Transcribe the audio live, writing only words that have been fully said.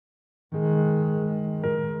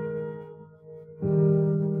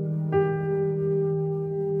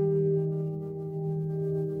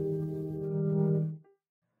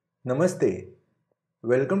Namaste.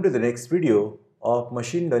 Welcome to the next video of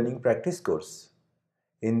Machine Learning Practice course.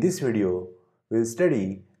 In this video, we'll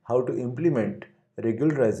study how to implement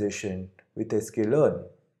regularization with sklearn.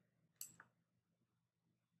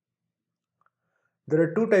 There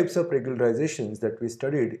are two types of regularizations that we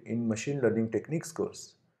studied in Machine Learning Techniques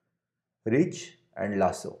course, Ridge and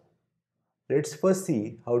Lasso. Let's first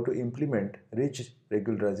see how to implement ridge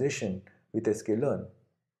regularization with sklearn.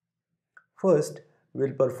 First,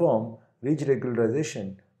 we'll perform ridge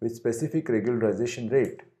regularization with specific regularization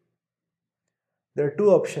rate. There are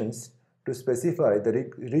two options to specify the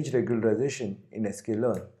ridge regularization in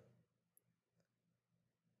sklearn.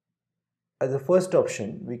 As a first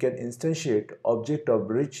option, we can instantiate object of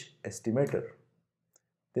ridge estimator.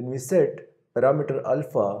 Then we set parameter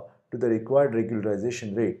alpha to the required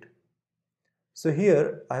regularization rate. So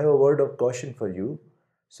here I have a word of caution for you.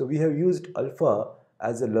 So we have used alpha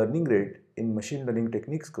as a learning rate in machine learning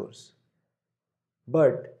techniques course.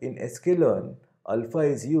 But in sklearn, alpha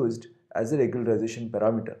is used as a regularization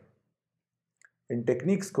parameter. In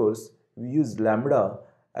techniques course, we use lambda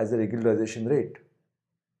as a regularization rate.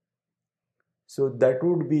 So that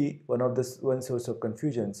would be one source of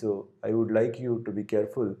confusion. So I would like you to be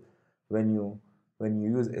careful when you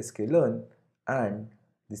use sklearn, and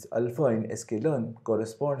this alpha in sklearn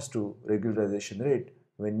corresponds to regularization rate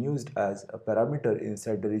when used as a parameter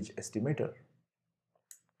inside the ridge estimator.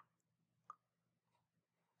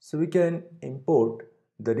 So we can import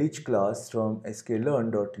the ridge class from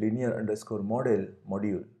sklearn.linear_model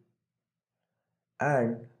module,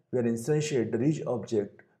 and we are instantiate the ridge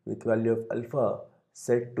object with value of alpha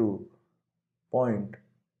set to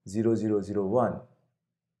 0.0001.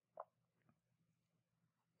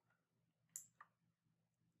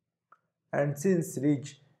 And since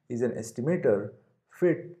ridge is an estimator,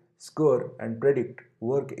 fit, score and predict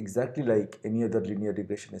work exactly like any other linear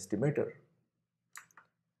regression estimator.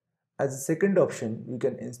 As a second option, we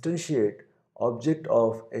can instantiate object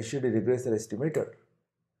of HGD regressor estimator.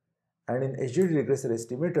 And in HGD regressor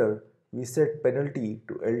estimator, we set penalty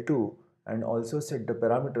to L2 and also set the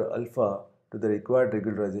parameter alpha to the required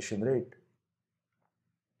regularization rate.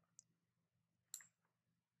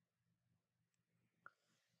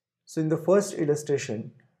 So in the first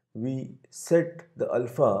illustration, we set the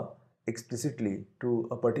alpha explicitly to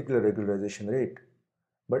a particular regularization rate.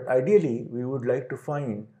 But ideally, we would like to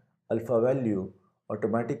find alpha value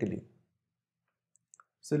automatically.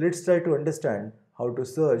 So let's try to understand how to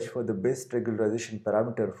search for the best regularization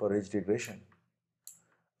parameter for ridge regression.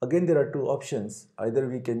 Again, there are two options. Either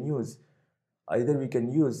we can use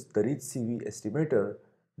the ridge CV estimator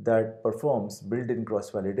that performs built-in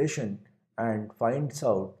cross-validation and finds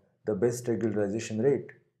out the best regularization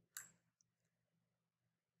rate.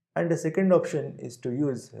 And the second option is to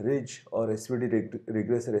use ridge or SVD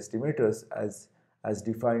regressor estimators as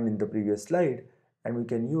defined in the previous slide, and we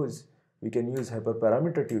can use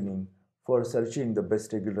hyperparameter tuning for searching the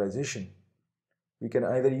best regularization. We can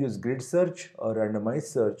either use grid search or randomized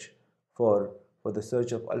search for the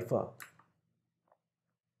search of alpha.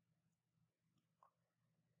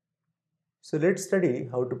 So let's study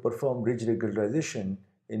how to perform ridge regularization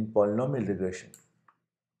in polynomial regression.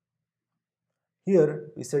 Here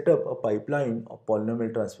we set up a pipeline of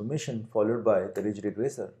polynomial transformation followed by the ridge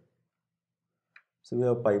regressor. So we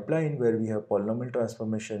have a pipeline where we have polynomial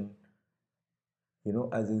transformation,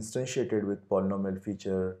 as instantiated with polynomial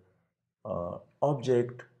feature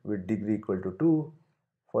object with degree equal to 2,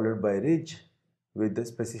 followed by ridge with the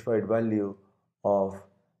specified value of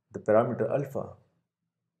the parameter alpha.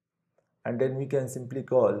 And then we can simply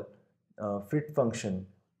call fit function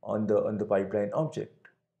on the pipeline object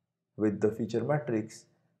with the feature matrix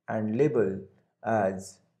and labels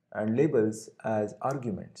as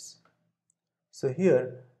arguments. So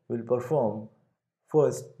here we'll perform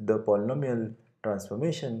first the polynomial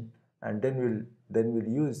transformation, and then we'll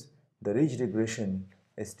use the ridge regression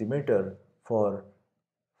estimator for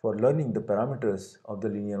learning the parameters of the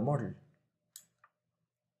linear model.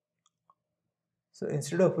 So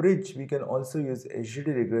instead of ridge, we can also use HGD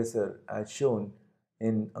regressor as shown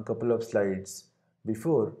in a couple of slides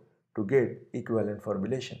before to get equivalent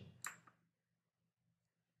formulation.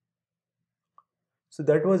 So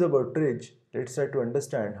that was about ridge. Let's try to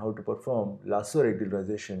understand how to perform lasso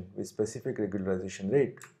regularization with specific regularization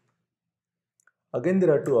rate. Again,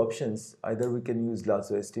 there are two options. Either we can use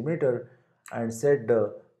lasso estimator and set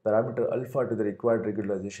the parameter alpha to the required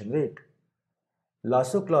regularization rate.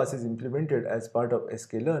 Lasso class is implemented as part of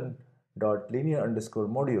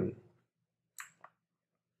sklearn.linear_module.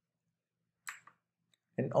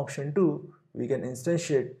 In option 2, we can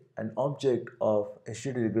instantiate an object of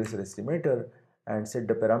HGD regressor estimator and set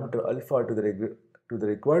the parameter alpha to the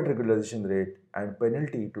required regularization rate and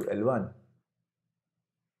penalty to L1.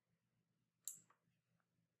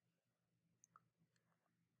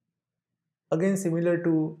 Again, similar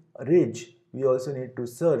to ridge, we also need to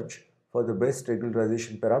search for the best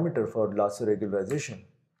regularization parameter for lasso regularization.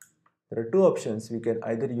 There are two options. We can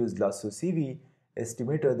either use Lasso CV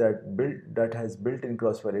estimator that has built-in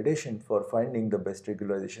cross-validation for finding the best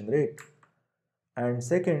regularization rate. And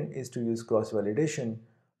second is to use cross-validation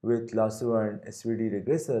with Lasso and SVD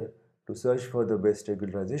regressor to search for the best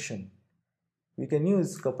regularization. We can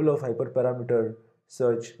use a couple of hyperparameter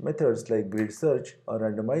search methods like grid search or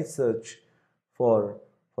randomized search for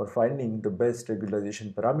finding the best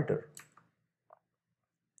regularization parameter.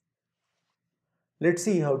 Let's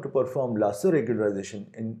see how to perform lasso regularization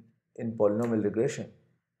in polynomial regression.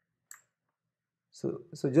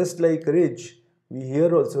 So just like ridge,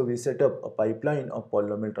 here also we set up a pipeline of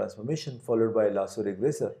polynomial transformation followed by a lasso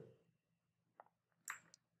regressor.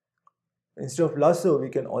 Instead of lasso, we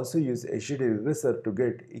can also use HDD regressor to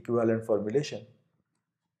get equivalent formulation.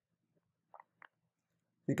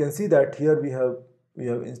 We can see that here we have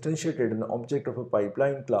instantiated an object of a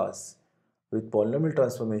pipeline class with polynomial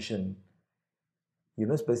transformation,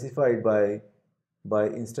 specified by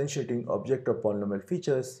instantiating object of polynomial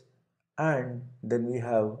features, and then we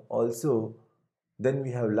have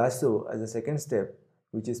lasso as a second step,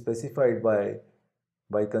 which is specified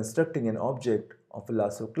by constructing an object of a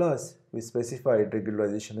lasso class with specified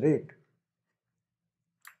regularization rate.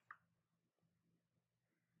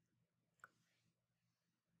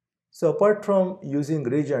 So apart from using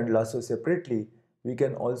ridge and lasso separately, we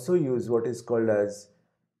can also use what is called as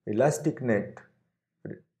Elasticnet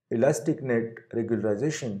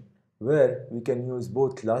regularization, where we can use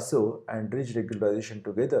both lasso and ridge regularization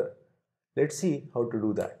together. Let's see how to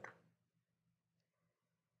do that.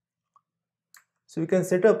 So we can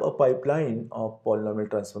set up a pipeline of polynomial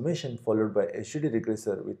transformation followed by HDD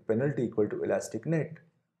regressor with penalty equal to Elasticnet.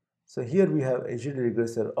 So here we have HDD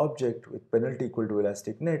regressor object with penalty equal to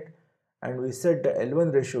Elasticnet, and we set the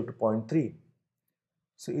L1 ratio to 0.3.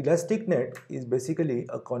 So Elasticnet is basically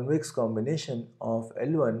a convex combination of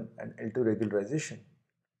L1 and L2 regularization.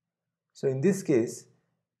 So in this case,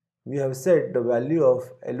 we have set the value of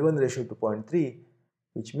L1 ratio to 0.3,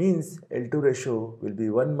 which means L2 ratio will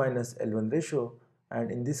be 1 minus L1 ratio,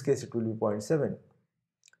 and in this case it will be 0.7.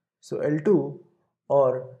 So L2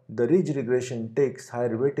 or the ridge regression takes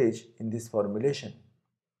higher weightage in this formulation.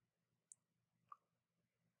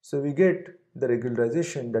 So we get the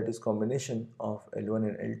regularization that is combination of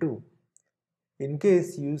L1 and L2. In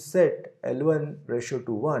case you set L1 ratio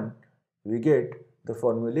to 1, we get the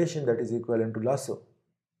formulation that is equivalent to lasso.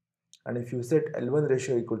 And if you set L1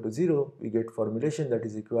 ratio equal to 0, we get formulation that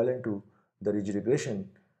is equivalent to the ridge regression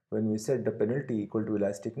when we set the penalty equal to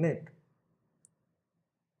Elasticnet.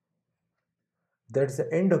 That's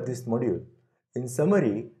the end of this module. In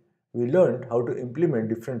summary, we learned how to implement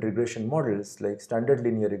different regression models like standard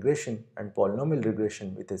linear regression and polynomial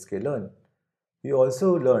regression with sklearn. We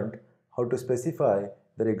also learned how to specify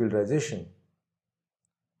the regularization.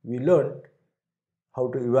 We learned how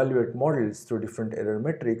to evaluate models through different error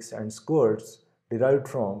metrics and scores derived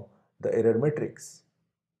from the error metrics.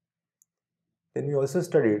 Then we also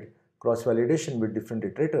studied cross-validation with different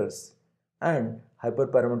iterators and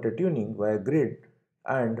hyperparameter tuning via grid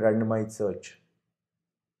and randomized search.